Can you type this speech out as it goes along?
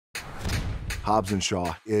Hobbs and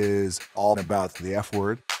Shaw is all about the F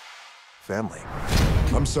word, family.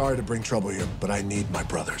 I'm sorry to bring trouble here, but I need my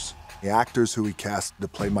brothers. The actors who we cast to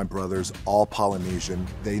play my brothers, all Polynesian,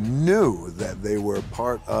 they knew that they were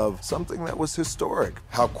part of something that was historic.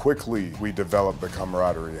 How quickly we developed the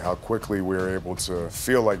camaraderie, how quickly we were able to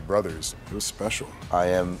feel like brothers. It was special. I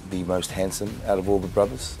am the most handsome out of all the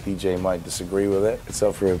brothers. PJ might disagree with it. It's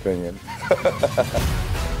up for your opinion.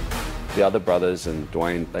 The other brothers and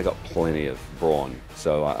Dwayne, they got plenty of brawn.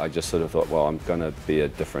 So I just sort of thought, well, I'm going to be a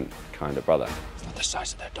different kind of brother. It's not the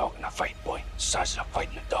size of that dog in a fight, boy. It's the size of the fight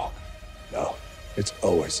in a dog. No, it's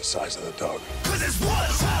always the size of the dog.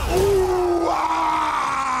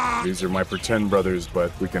 These are my pretend brothers,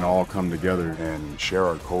 but we can all come together and share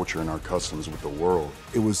our culture and our customs with the world.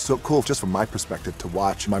 It was so cool, just from my perspective, to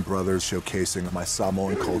watch my brothers showcasing my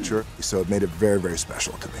Samoan culture. So it made it very, very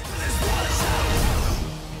special to me.